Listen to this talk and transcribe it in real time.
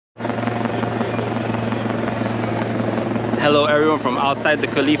Hello everyone from outside the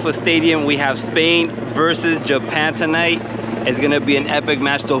Khalifa Stadium. We have Spain versus Japan tonight. It's gonna be an epic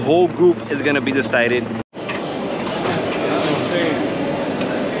match. The whole group is gonna be decided.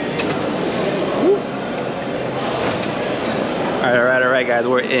 All right, guys,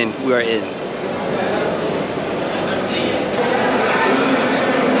 we're in. We are in.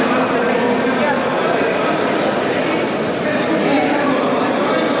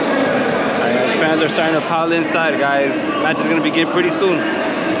 Fans are starting to pile inside, guys. Match is gonna begin pretty soon.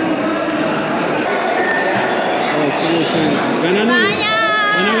 ¿Ganan hoy?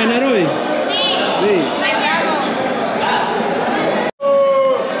 ¿Van a ganar hoy? Sí. ¡España!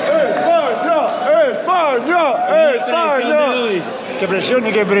 ¡Qué presión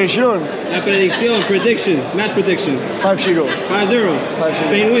y qué presión! La predicción, match prediction. 5-0. 5-0.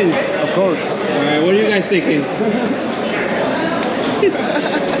 Spain wins. Of course. All right, what are you guys thinking?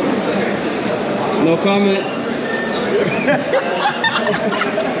 No comment.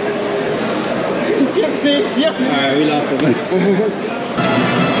 Alright, we lost him.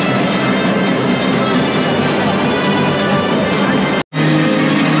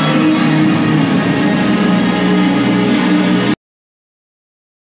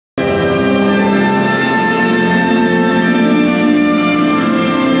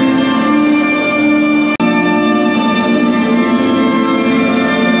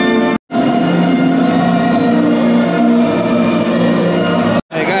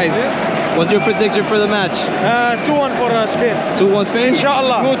 What's your prediction for the match? 2-1 for Spain. 2-1 Spain?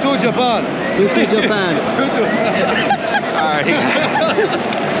 Inshallah. 2-2 Japan. 2-2 Japan. 2-2. Alright.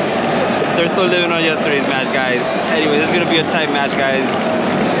 They're still living on yesterday's match, guys. Anyway, this is going to be a tight match, guys.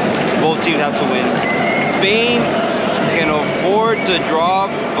 Both teams have to win. Spain can afford to draw,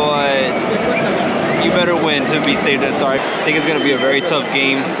 but you better win to be safe than sorry. I think it's going to be a very tough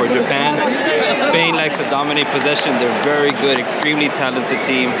game for Japan. Spain likes to dominate possession. They're very good, extremely talented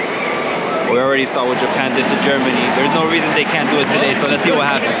team. We already saw what Japan did to Germany. There's no reason they can't do it today, so let's see what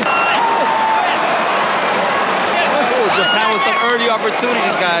happens. Oh, Japan with some early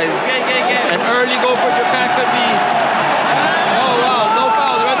opportunities, guys. An early goal for Japan could be... Oh, wow, no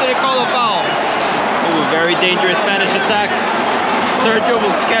foul. The ref didn't call a foul. Ooh, very dangerous Spanish attacks. Sergio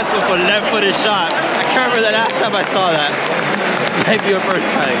Busquets with a left-footed shot. I can't remember the last time I saw that. Might be a first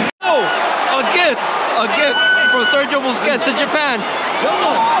time. Oh, a gift from Sergio Busquets to Japan.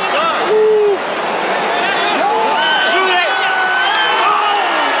 Ooh. Shoot it!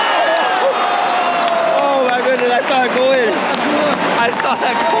 Oh my goodness, I saw it go in. I saw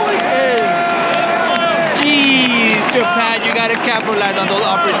that going in. Jeez, Japan, you gotta capitalize on those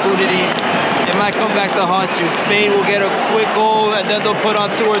opportunities. It might come back to haunt you. Spain will get a quick goal and then they'll put on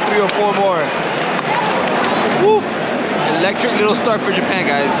 2 or 3 or 4 more. Woo! Electric little start for Japan,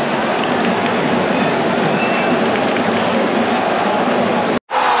 guys.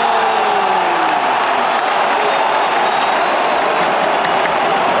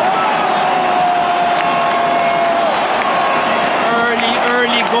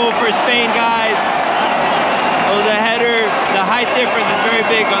 Spain, guys. Oh, the header, the height difference is very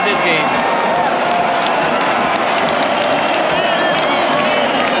big on this game.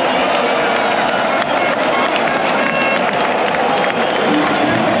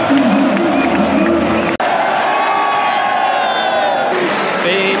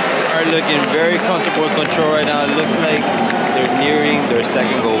 Spain are looking very comfortable in control right now. It looks like they're nearing their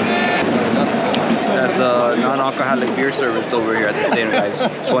second goal. That's the non-alcoholic beer service over here at the stadium, guys.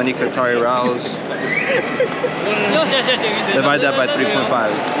 20 Qatari Rials. Divide that by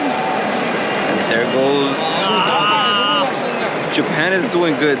 3.5. And there goes. Japan is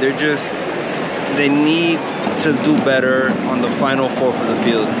doing good. They need to do better on the final 4 for the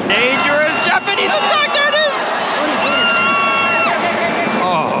field. Dangerous Japanese attack, there it is!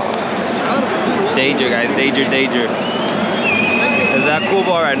 Oh. Danger, guys, danger. Is that cool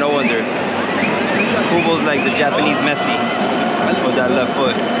ball? Alright, no wonder. Kubo's like the Japanese Messi with that left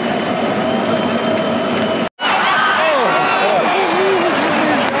foot.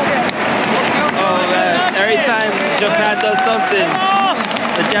 Oh man, every time Japan does something,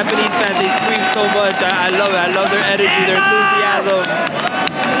 the Japanese fans, they scream so much. I love it. I love their energy, their enthusiasm.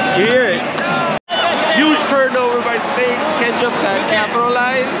 You hear it. Huge turnover by Spain. Can Japan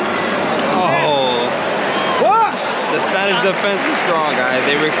capitalize? Oh. The Spanish defense is strong, guys.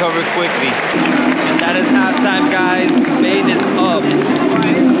 They recover quickly. And that is halftime, guys. Spain is up.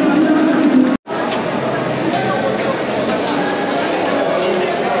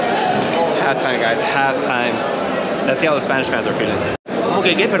 Halftime, guys. Halftime. Let's see how the Spanish fans are feeling. ¿Cómo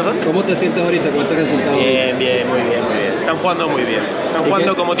que qué, perdón? ¿Cómo te sientes ahorita con este resultado? Bien, muy bien. están jugando muy bien, están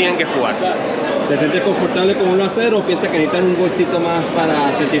jugando como tienen que jugar. ¿Te sientes confortable con 1-0 o piensas que necesitan un golcito más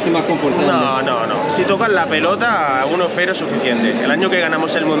para sentirse más confortable? No, no, no. Si tocan la pelota, 1-0 es suficiente. El año que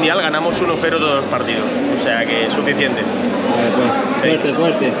ganamos el Mundial, ganamos 1-0 todos los partidos. O sea que es suficiente. Suerte,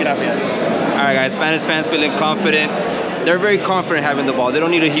 suerte. Gracias. All right, guys, Spanish fans feeling confident. They're very confident having the ball. They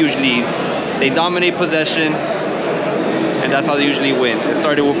don't need a huge lead. They dominate possession, and that's how they usually win. It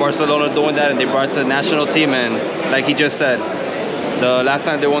started with Barcelona doing that, and they brought it to the national team, and like he just said, the last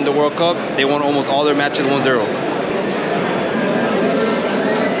time they won the World Cup, they won almost all their matches 1-0.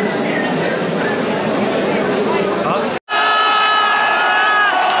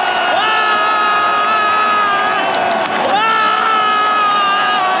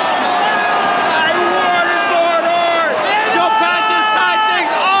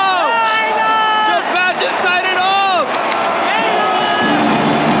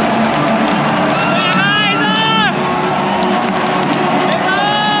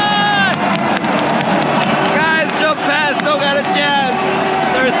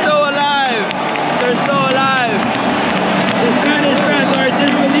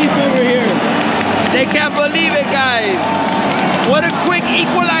 They can't believe it, guys. What a quick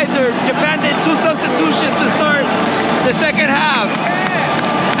equalizer. Japan did 2 substitutions to start the second half.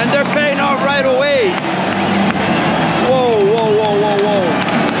 And they're paying off right away. Whoa, whoa, whoa, whoa, whoa.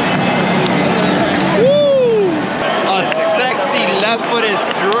 Woo! A sexy left-footed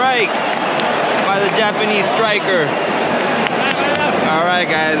strike by the Japanese striker. All right,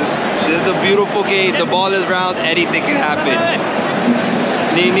 guys. This is a beautiful game. The ball is round. Anything can happen.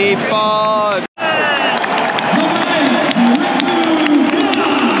 Nini Pod.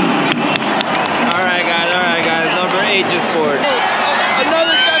 Just scored.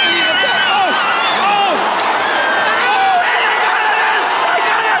 Another Japanese attack. I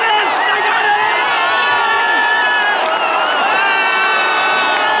got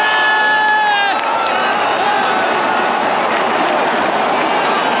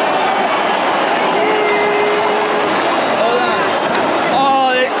Hold on. Oh,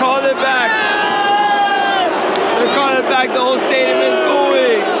 they called it back. They're calling it back. The whole stadium is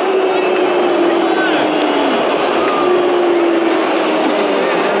booing.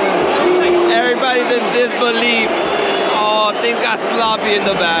 Everybody's in disbelief. Oh, things got sloppy in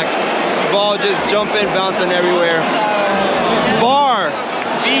the back. Ball just jumping, bouncing everywhere. VAR.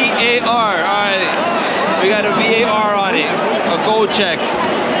 VAR. Alright. We got a VAR on it. A goal check.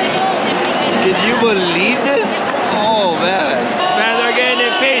 Did you believe this? Oh, man. Fans are getting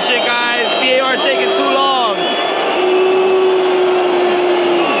impatient, guys. VAR is taking too long.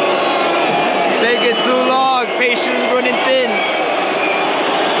 It's taking too long. Patience is running thin.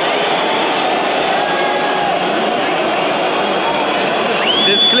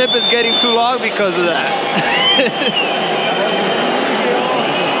 This clip is getting too long because of that.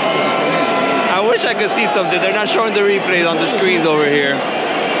 I wish I could see something. They're not showing the replays on the screens over here.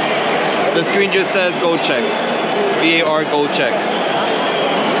 The screen just says go check. VAR go check.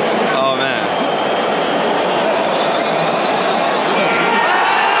 Oh man.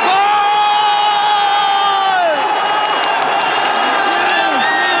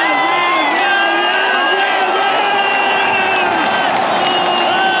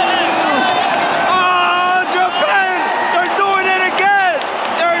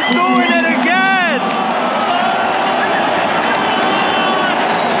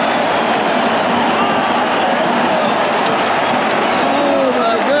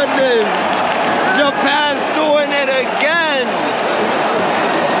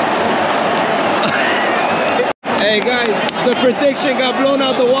 Hey guys, the prediction got blown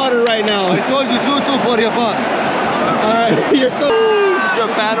out the water right now. I told you 2-2 for Japan. Alright, you're so...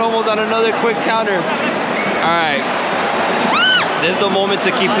 Japan almost on another quick counter. Alright. This is the moment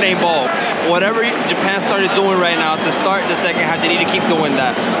to keep playing ball. Whatever Japan started doing right now to start the second half, they need to keep doing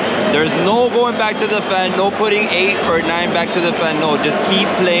that. There's no going back to defend, no putting 8 or 9 back to defend. No, just keep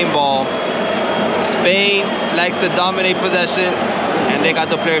playing ball. Spain likes to dominate possession, and they got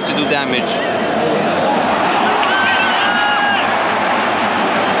the players to do damage.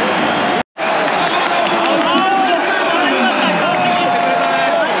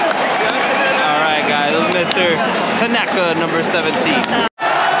 Mr. Tanaka, number 17.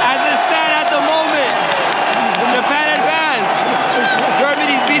 As it stands at the moment, Japan advanced.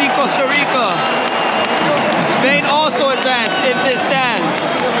 Germany's beating Costa Rica. Spain also advanced if this stands.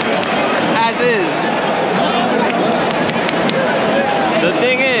 As is. The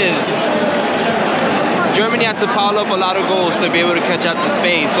thing is, Germany had to pile up a lot of goals to be able to catch up to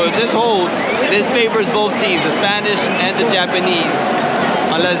Spain. So if this holds, this favors both teams, the Spanish and the Japanese.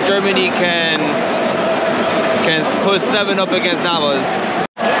 Unless Germany can can put 7 up against Navas.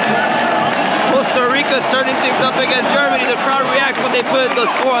 Costa Rica turning things up against Germany. The crowd reacts when they put the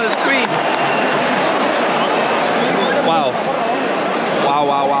score on the screen. Wow. Wow,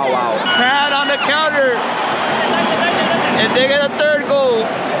 wow, wow, wow. Pad on the counter. And they get a 3rd goal.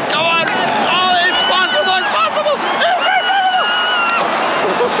 Come on. Oh, it's possible. It's possible. It's possible.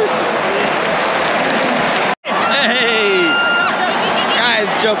 Hey. Guys,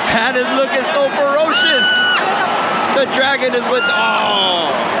 Japan is looking so ferocious. The dragon is with, oh.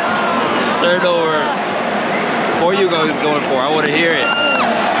 Turnover. What you guys going for? I want to hear it.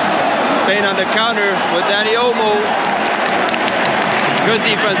 Spain on the counter with Danny Olmo. Good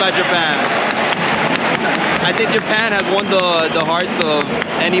defense by Japan. I think Japan has won the hearts of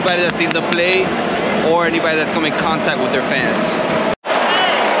anybody that's seen them play or anybody that's come in contact with their fans.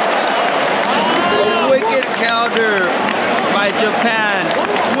 A wicked counter by Japan.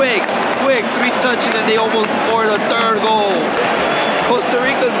 Quick, 3 touches and they almost scored a 3rd goal. Costa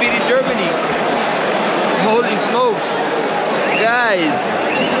Rica's beating Germany. Holy smokes. Guys.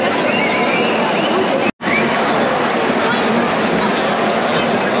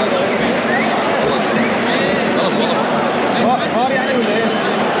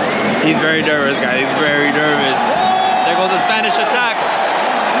 He's very nervous, guys. He's very nervous. There goes the Spanish attack.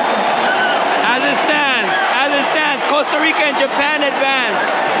 As it stands, Costa Rica and Japan advance.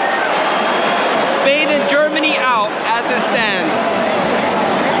 Spain and Germany out as it stands.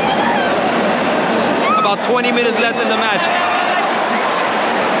 About 20 minutes left in the match.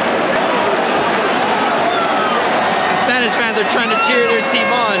 The Spanish fans are trying to cheer their team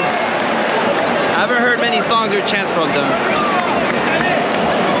on. I haven't heard many songs or chants from them.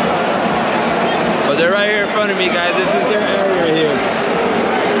 But they're right here in front of me, guys. This is their area here.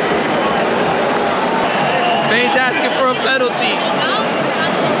 Spain's asking for a penalty.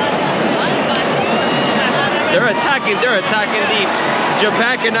 They're attacking deep.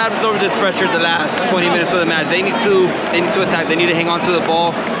 Japan cannot absorb this pressure the last 20 minutes of the match. They need to attack. They need to hang on to the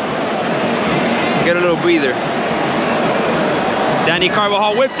ball. Get a little breather. Danny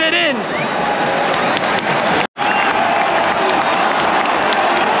Carvajal whips it in.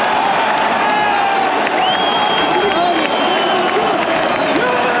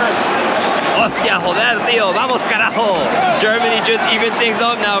 Hostia, joder, tío. Vamos, carajo. Germany just even things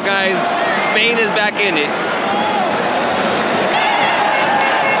up now, guys. Spain is back in it.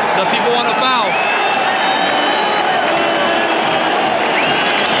 The people want to foul.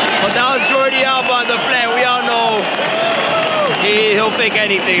 But that was Jordi Alba on the play. We all know he'll fake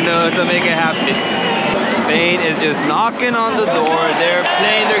anything to make it happen. Spain is just knocking on the door. They're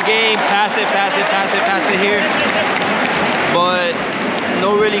playing their game. Pass it here. But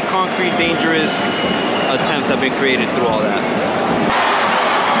no really concrete, dangerous attempts have been created through all that.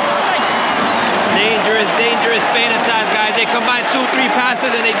 Dangerous Spain attacks, guys. They combine 2-3 passes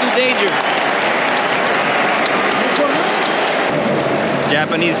and they do danger.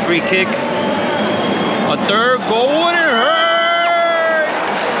 Japanese free kick. A 3rd goal and it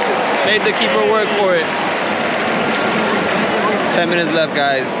hurts. Made the keeper work for it. 10 minutes left,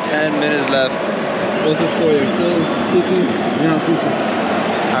 guys. 10 minutes left. What's the score? Still 2-2? Yeah, 2-2.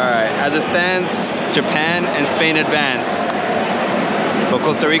 Alright, as it stands, Japan and Spain advance. But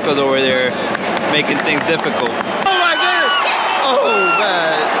Costa Rica's over there making things difficult. Oh my goodness! Oh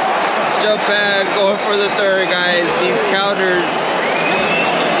man. Japan going for the 3rd, guys. These counter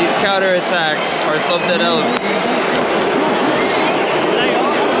attacks are something else.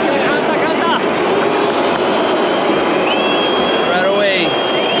 Right away,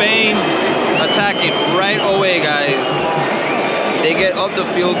 Spain attacking right away, guys. They get up the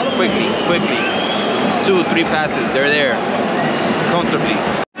field quickly. 2-3 passes, they're there comfortably.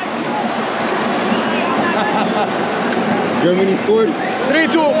 Germany scored?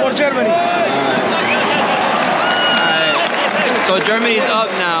 3-2 for Germany. Alright. So Germany's up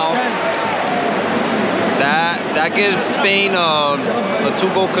now. That gives Spain a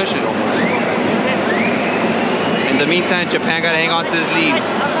 2-goal cushion almost. In the meantime, Japan gotta hang on to this lead.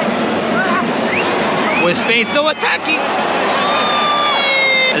 With Spain still attacking.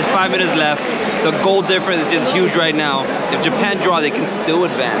 There's 5 minutes left. The goal difference is just huge right now. If Japan draw, they can still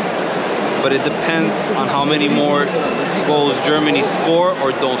advance. But it depends on how many more goals Germany score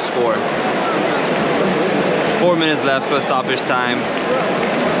or don't score. 4 minutes left for stoppage time.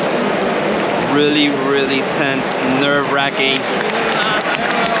 Really tense, nerve-wracking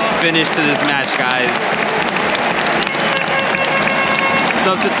finish to this match, guys.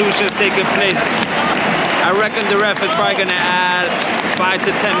 Substitutions taking place. I reckon the ref is probably gonna add 5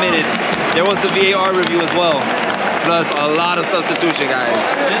 to 10 minutes. There was the VAR review as well. Plus a lot of substitution, guys.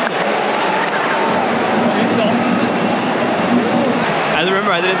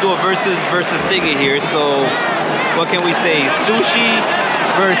 remember, I didn't do a versus thingy here, so what can we say? Sushi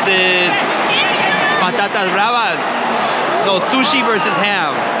versus patatas bravas. No, sushi versus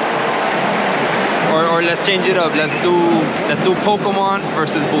ham. Or let's change it up. Let's do Pokemon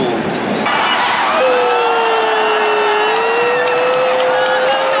versus Bulls.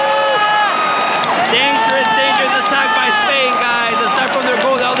 Dangerous attack by Spain, guys. Aside from their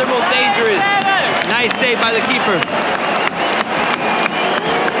goal, that was their most dangerous. Nice save by the keeper.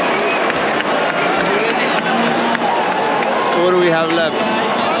 What do we have left?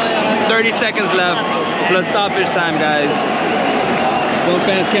 30 seconds left, plus stoppage time, guys. Some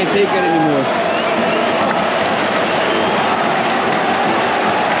fans can't take it anymore.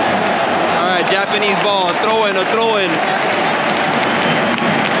 All right, Japanese ball, throw in.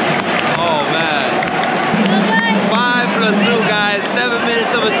 Oh man. 5 plus 2, guys. 7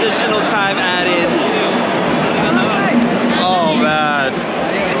 minutes of additional time added. Oh man.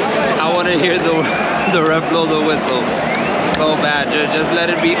 I want to hear the ref blow the whistle. So bad. Just let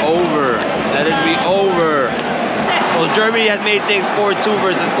it be over. Let it be over. So Germany has made things 4-2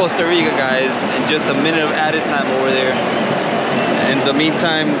 versus Costa Rica, guys, in just a minute of added time over there. In the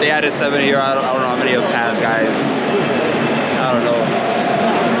meantime, they added 7 here. I don't know how many have passed, guys. I don't know.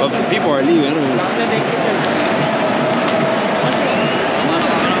 But people are leaving. I don't know.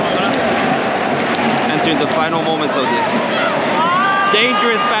 Entering the final moments of this.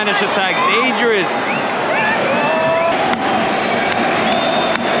 Dangerous Spanish attack. Dangerous.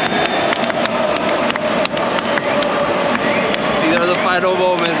 These are the final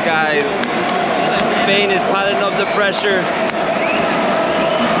moments, guys. Spain is piling up the pressure.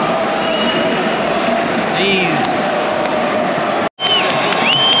 Jeez.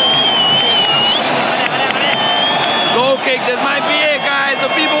 Goal kick, this might be it, guys. The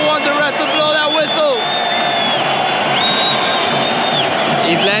people want the ref to blow that whistle.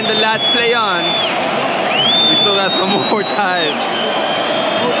 He's letting the lads play on. We still got some more time.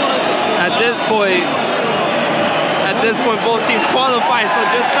 At this point, both teams qualified, so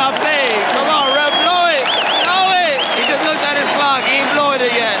just stop playing. Come on, ref, blow it. Blow it. He just looked at his clock. He ain't blowing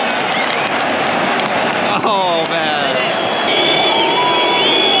it yet. Oh, man.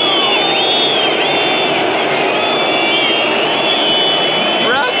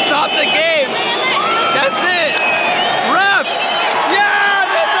 Ref, stop the game. That's it. Ref.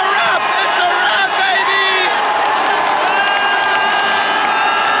 Yeah, it's a ref. It's a ref, baby.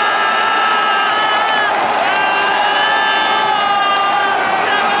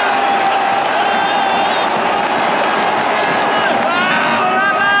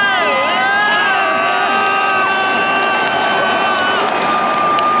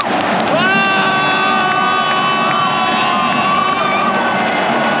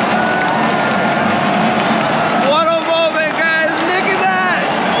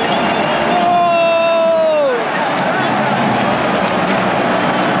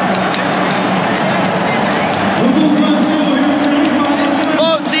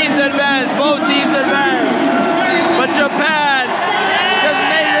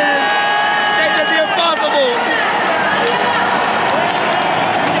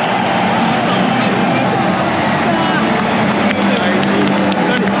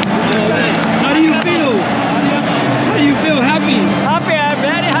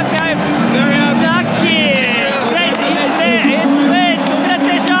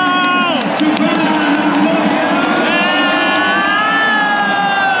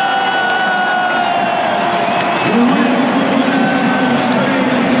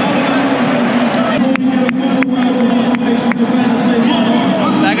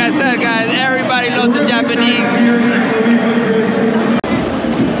 Like I said, guys, everybody loves the Japanese.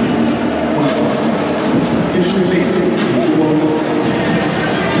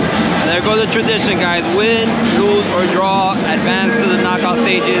 And there goes the tradition, guys. Win, lose, or draw, advance to the knockout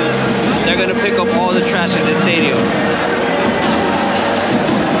stages. They're gonna pick up all the trash in this stadium.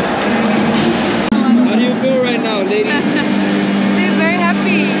 How do you feel right now, lady? I'm very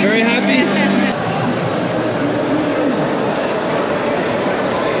happy. Very happy?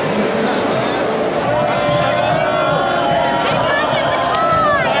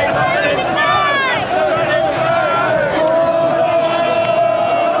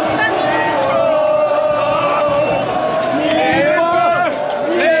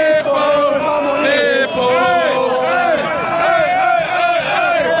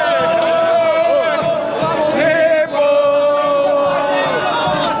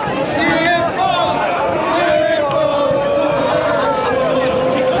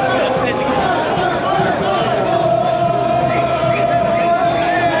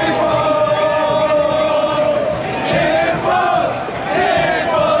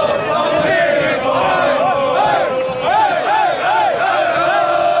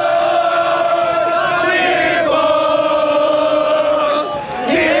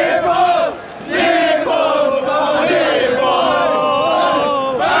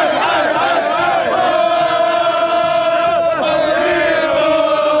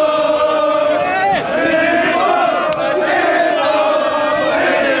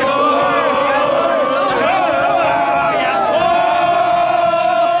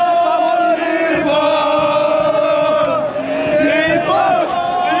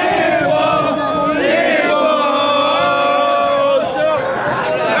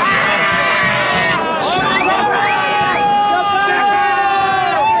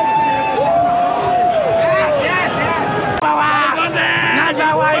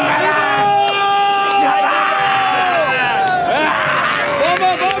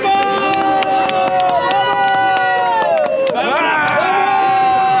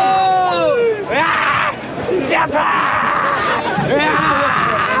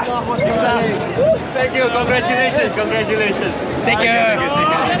 Congratulations, congratulations. Take care.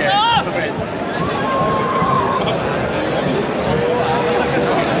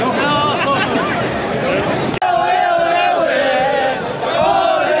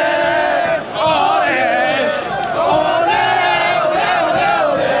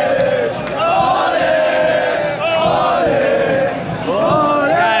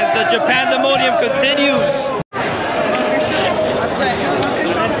 Pandemonium continues.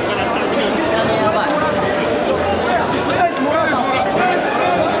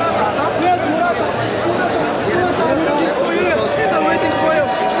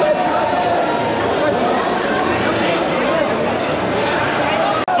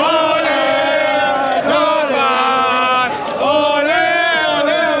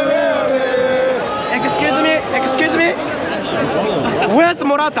 Excuse me. Where's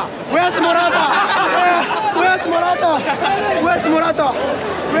Morata? Where's Morata? Where's Morata? Where's Morata?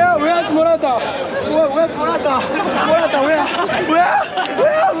 Where's Morata? Where's Morata? Morata, where?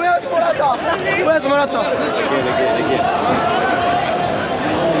 Where's Morata? Where's Morata?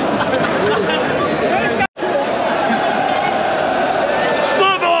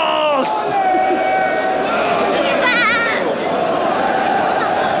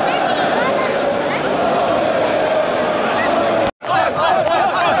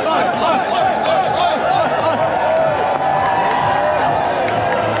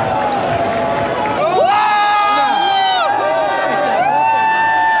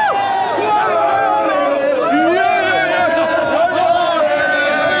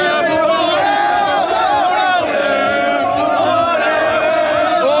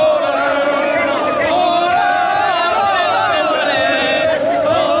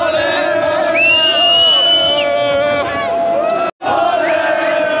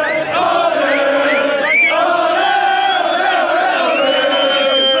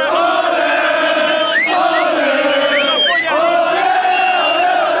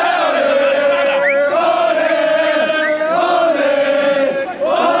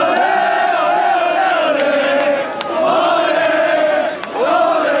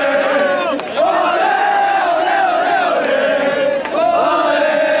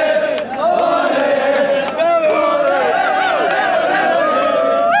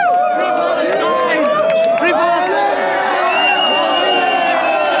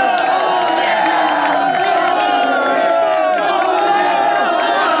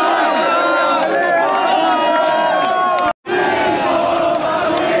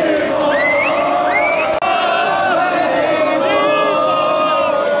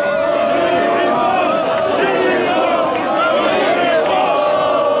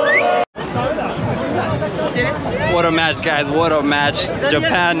 What a match, guys, what a match.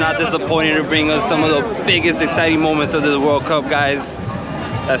 Japan not disappointing to bring us some of the biggest exciting moments of this World Cup, guys.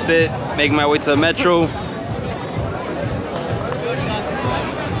 That's it, making my way to the metro.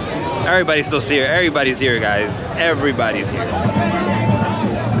 Everybody's still here, everybody's here, guys. Everybody's here.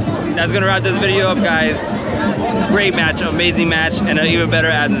 That's gonna wrap this video up, guys. Great match, amazing match, and an even better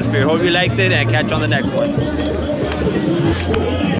atmosphere. Hope you liked it, and catch you on the next one.